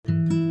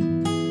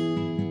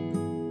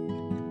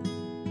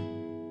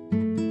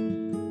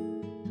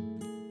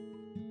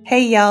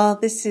Hey y'all,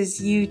 this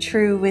is You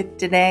True with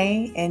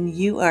Danae, and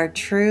you are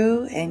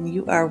true and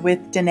you are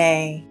with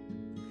Danae.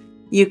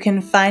 You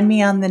can find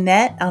me on the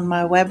net on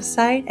my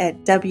website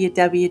at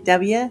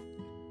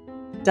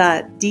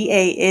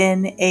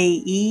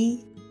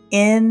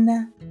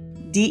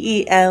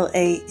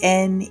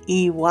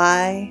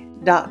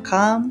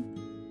www.danaendelaney.com,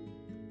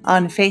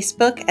 on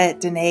Facebook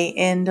at Danae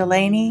N.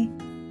 Delaney,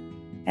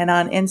 and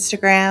on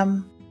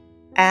Instagram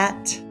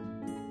at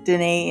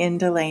Danae N.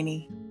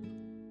 Delaney.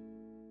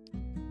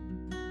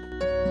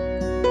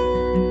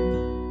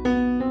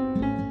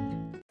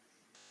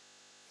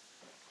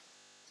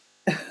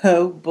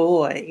 Oh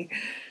boy.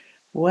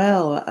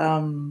 Well,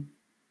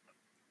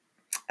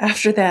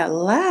 after that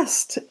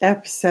last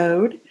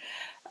episode,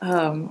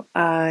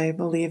 I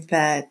believe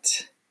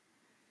that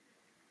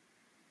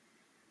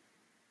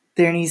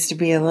there needs to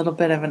be a little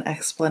bit of an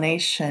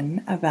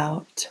explanation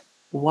about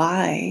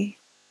why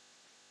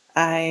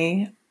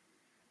I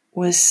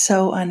was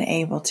so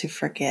unable to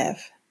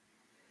forgive.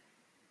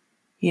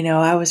 You know,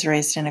 I was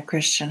raised in a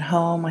Christian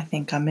home. I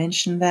think I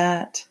mentioned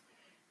that.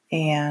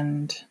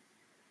 And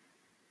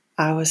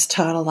I was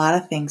taught a lot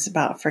of things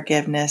about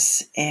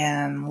forgiveness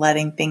and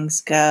letting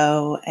things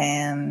go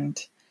and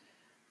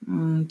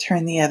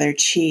turn the other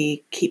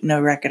cheek, keep no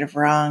record of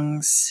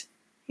wrongs.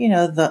 You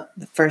know, the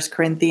 1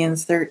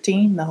 Corinthians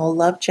 13, the whole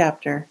love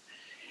chapter.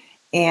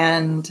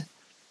 And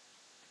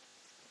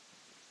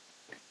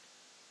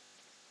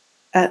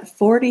at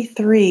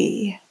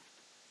 43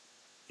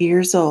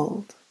 years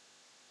old,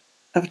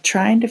 of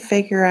trying to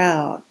figure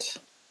out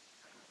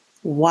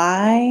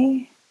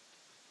why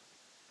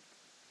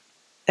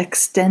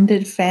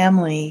extended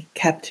family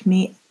kept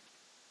me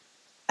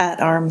at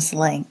arm's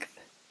length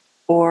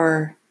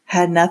or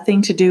had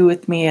nothing to do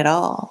with me at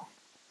all.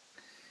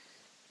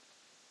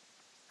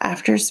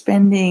 After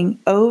spending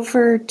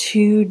over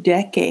 2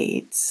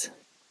 decades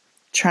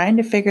trying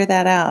to figure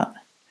that out,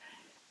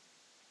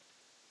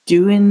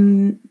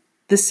 doing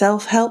the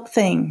self-help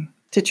thing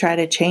to try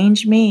to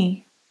change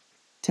me,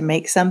 to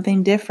make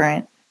something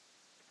different,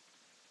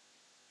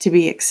 to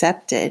be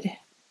accepted.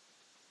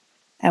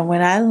 And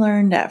when I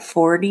learned at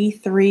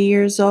 43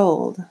 years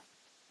old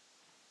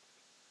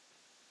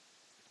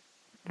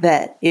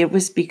that it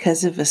was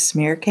because of a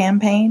smear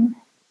campaign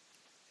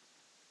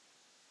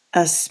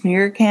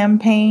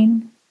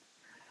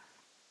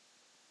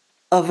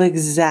of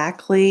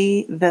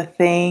exactly the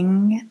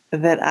thing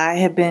that I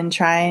had been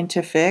trying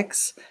to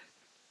fix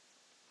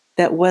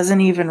that wasn't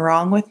even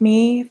wrong with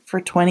me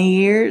for 20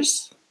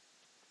 years,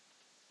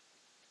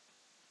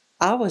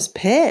 I was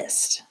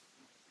pissed.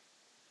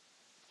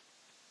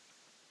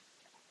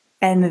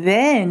 And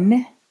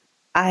then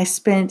I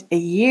spent a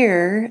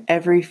year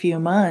every few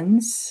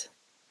months,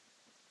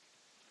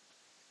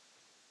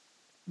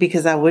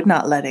 because I would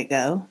not let it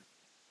go,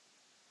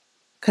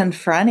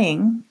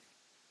 confronting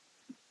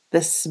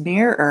the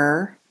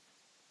smearer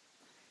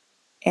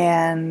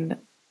and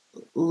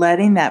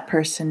letting that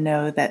person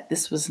know that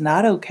this was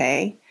not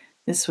okay,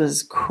 this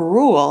was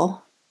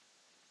cruel,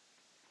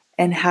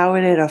 and how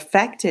it had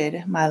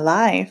affected my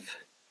life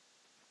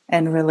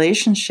and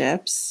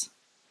relationships.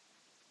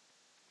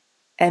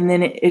 And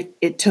then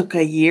it took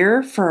a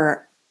year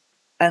for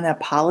an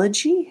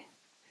apology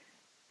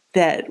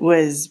that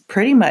was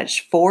pretty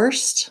much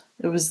forced.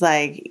 It was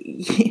like,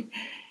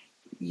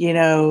 you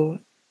know,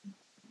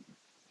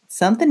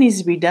 something needs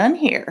to be done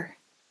here.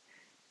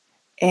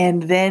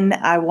 And then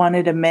I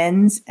wanted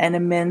amends, and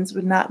amends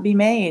would not be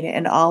made.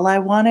 And all I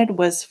wanted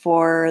was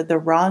for the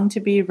wrong to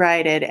be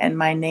righted and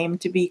my name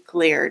to be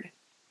cleared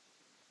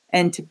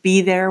and to be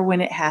there when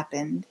it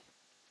happened.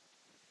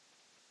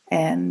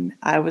 And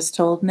I was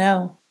told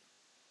no.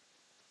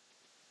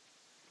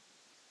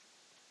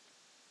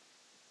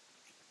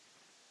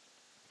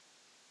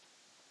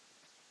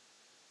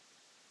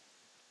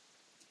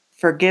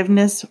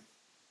 Forgiveness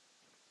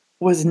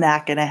was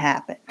not going to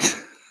happen.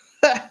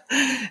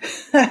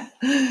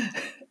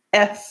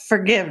 F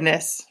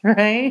forgiveness,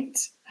 right?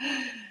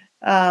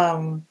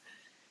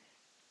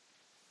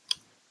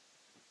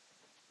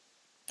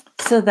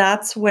 So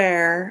that's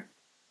where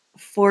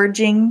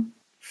forging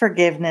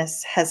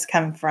forgiveness has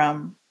come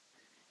from.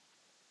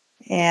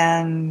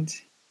 And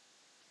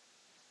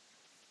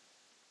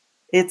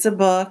it's a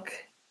book,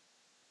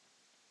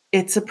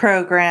 it's a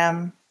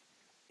program,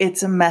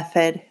 it's a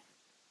method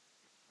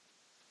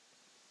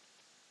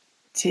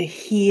to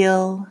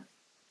heal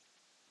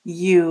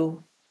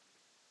you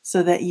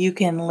so that you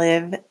can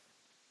live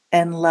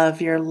and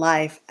love your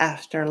life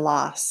after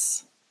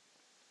loss.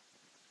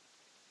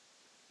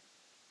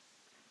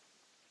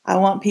 I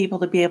want people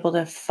to be able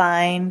to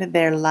find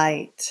their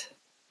light.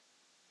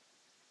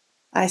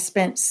 I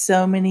spent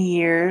so many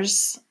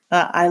years,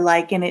 I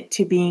liken it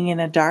to being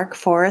in a dark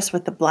forest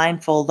with the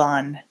blindfold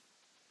on.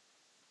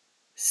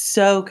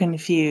 So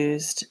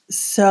confused,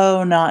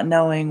 so not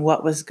knowing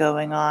what was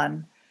going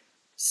on,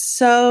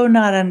 so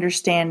not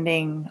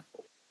understanding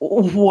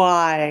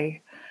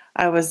why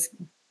I was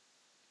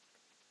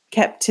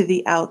kept to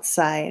the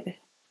outside.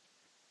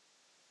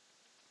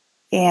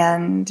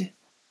 And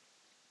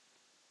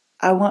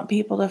I want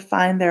people to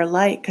find their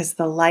light because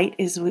the light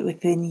is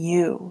within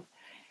you.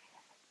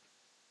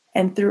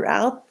 And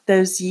throughout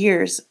those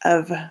years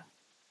of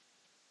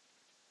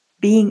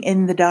being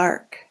in the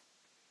dark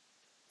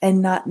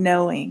and not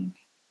knowing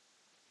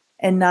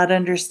and not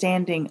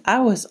understanding,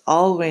 I was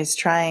always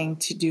trying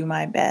to do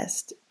my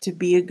best, to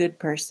be a good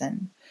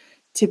person,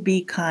 to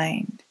be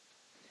kind.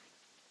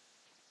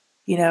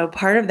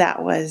 Part of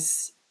that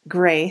was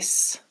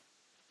grace.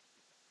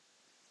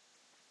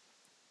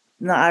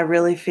 No, I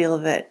really feel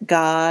that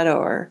God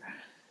or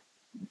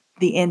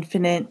the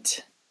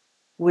infinite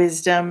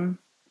wisdom,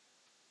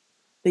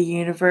 the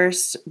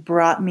universe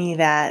brought me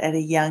that at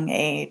a young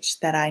age,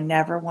 that I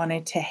never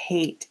wanted to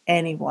hate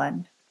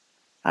anyone.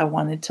 I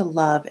wanted to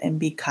love and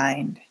be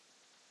kind.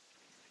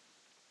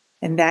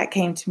 And that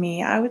came to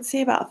me, I would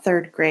say about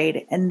third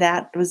grade. And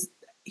that was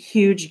a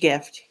huge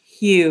gift,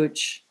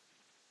 huge.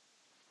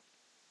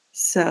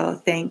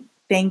 So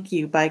thank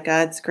you. By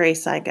God's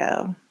grace, I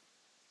go.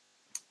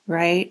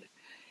 Right?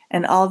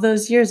 And all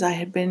those years I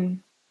had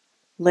been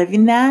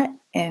living that,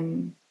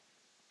 and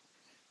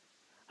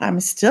I'm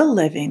still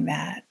living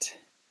that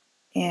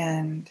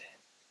and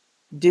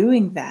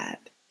doing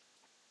that.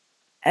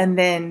 And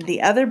then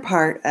the other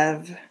part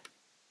of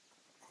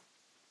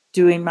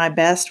doing my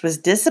best was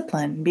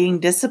discipline, being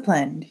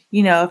disciplined.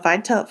 If I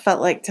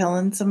felt like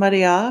telling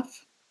somebody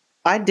off,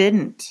 I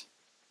didn't.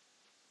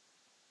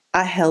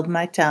 I held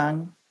my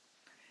tongue,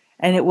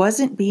 and it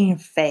wasn't being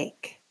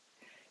fake,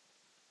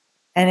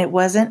 and it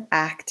wasn't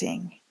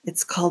acting.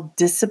 It's called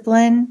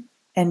discipline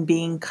and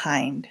being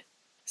kind,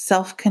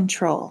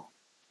 self-control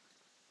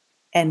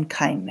and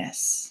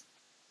kindness.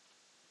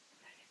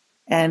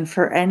 And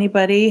for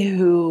anybody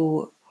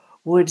who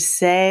would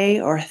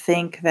say or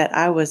think that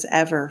I was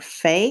ever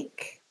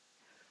fake,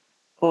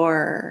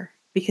 or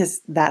because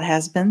that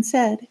has been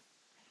said,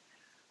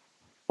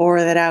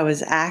 or that I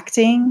was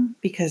acting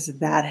because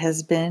that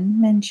has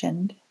been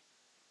mentioned,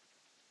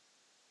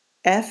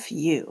 F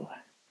you.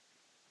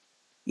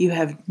 You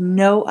have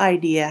no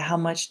idea how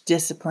much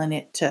discipline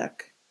it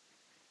took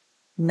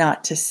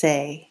not to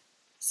say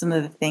some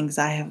of the things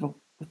I have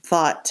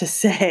thought to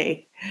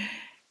say,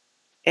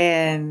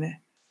 and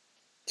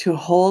to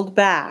hold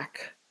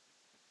back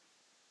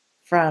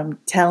from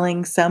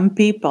telling some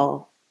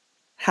people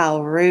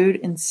how rude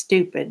and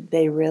stupid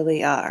they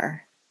really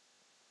are.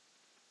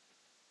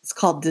 It's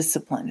called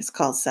discipline. It's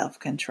called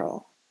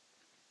self-control.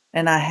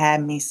 And I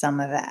had me some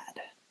of that.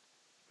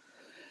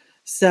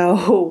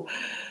 So,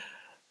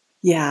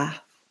 yeah,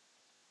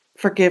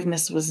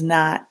 forgiveness was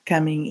not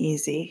coming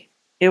easy.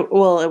 It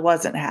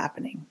wasn't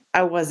happening.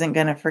 I wasn't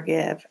going to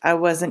forgive. I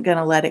wasn't going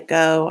to let it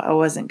go. I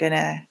wasn't going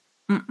to,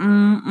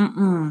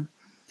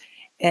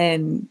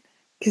 And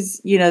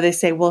because, they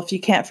say, well, if you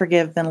can't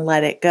forgive, then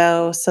let it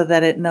go so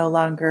that it no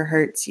longer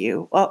hurts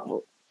you.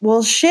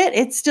 Well, shit,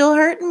 it's still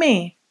hurting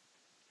me.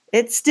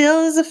 It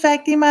still is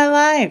affecting my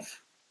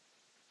life.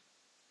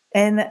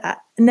 And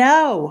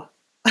no,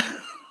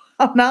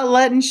 I'm not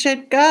letting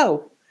shit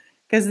go,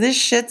 because this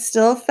shit's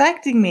still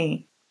affecting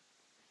me.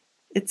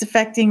 It's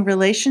affecting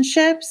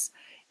relationships.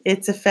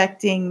 It's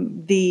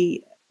affecting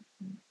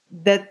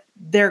that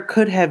there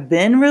could have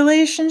been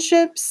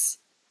relationships.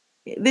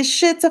 This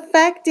shit's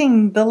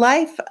affecting the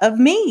life of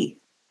me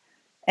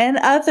and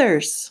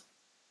others.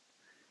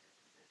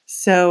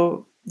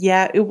 So,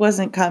 yeah, it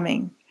wasn't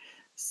coming.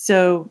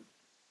 So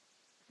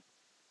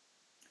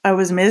I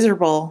was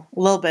miserable a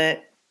little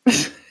bit,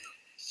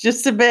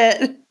 just a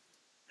bit,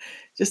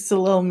 just a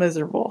little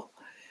miserable,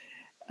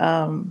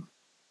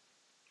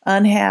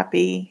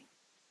 unhappy.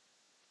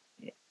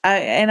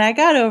 I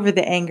got over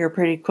the anger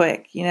pretty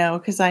quick,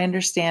 because I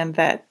understand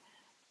that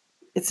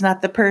it's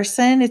not the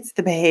person, it's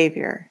the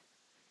behavior.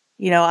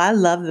 I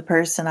love the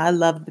person, I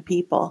love the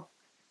people.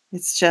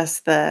 It's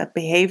just the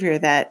behavior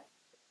that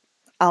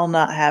I'll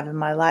not have in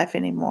my life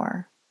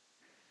anymore.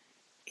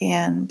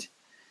 And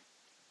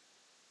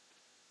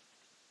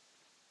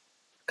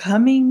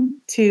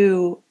coming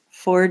to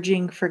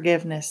forging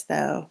forgiveness,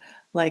 though,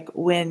 like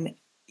when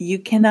you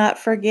cannot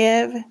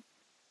forgive,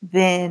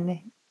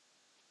 then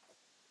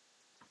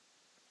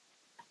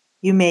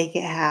you make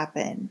it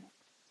happen.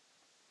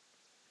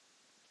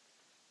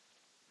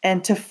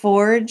 And to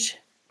forge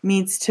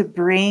means to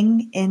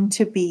bring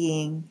into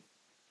being,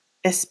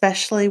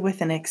 especially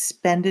with an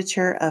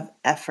expenditure of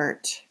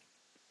effort.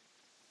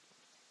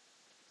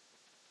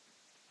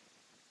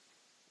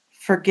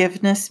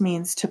 Forgiveness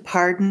means to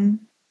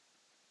pardon,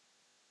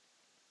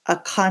 a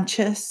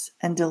conscious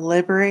and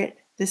deliberate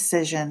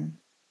decision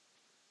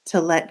to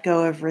let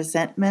go of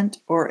resentment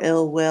or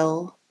ill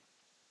will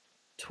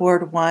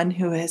toward one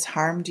who has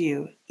harmed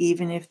you,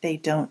 even if they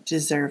don't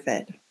deserve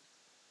it.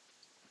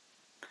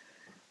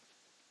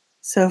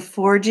 So,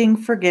 forging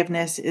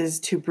forgiveness is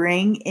to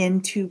bring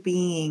into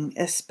being,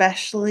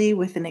 especially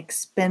with an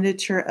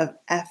expenditure of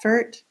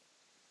effort,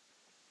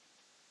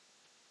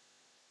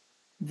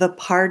 the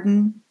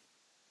pardon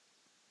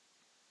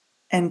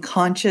and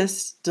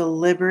conscious,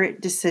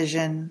 deliberate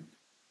decision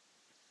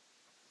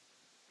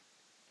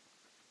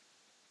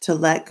to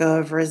let go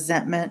of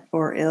resentment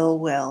or ill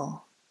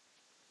will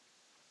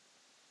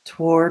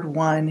toward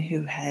one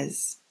who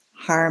has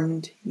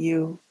harmed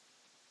you,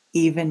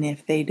 even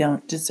if they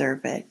don't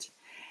deserve it.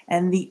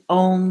 And the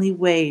only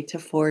way to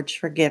forge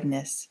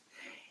forgiveness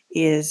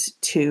is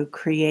to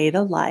create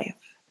a life,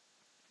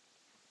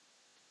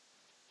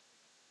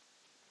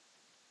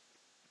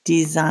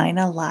 design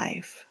a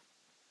life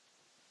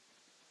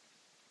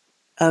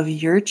of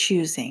your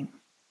choosing,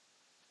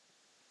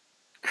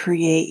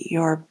 create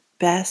your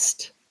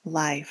best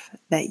life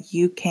that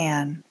you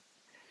can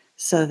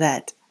so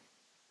that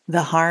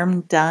the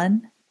harm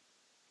done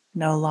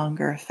no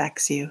longer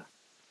affects you.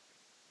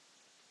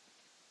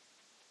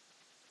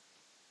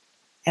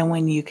 And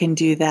when you can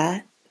do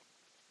that,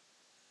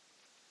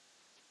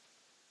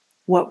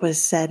 what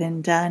was said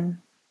and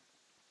done,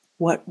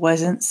 what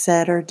wasn't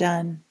said or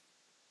done,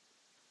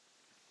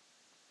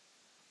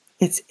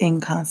 it's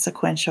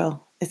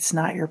inconsequential. It's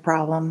not your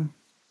problem.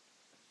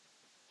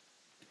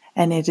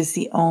 And it is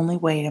the only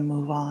way to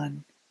move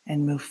on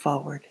and move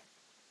forward.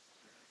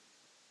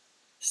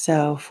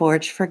 So,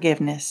 forge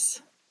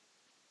forgiveness.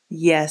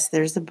 Yes,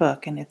 there's a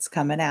book and it's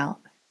coming out.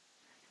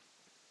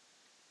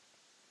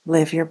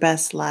 Live your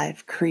best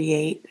life.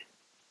 Create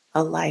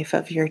a life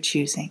of your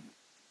choosing.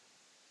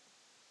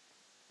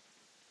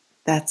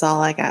 That's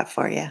all I got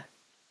for you.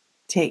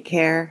 Take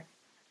care.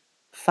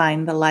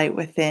 Find the light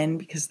within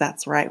because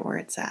that's right where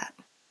it's at.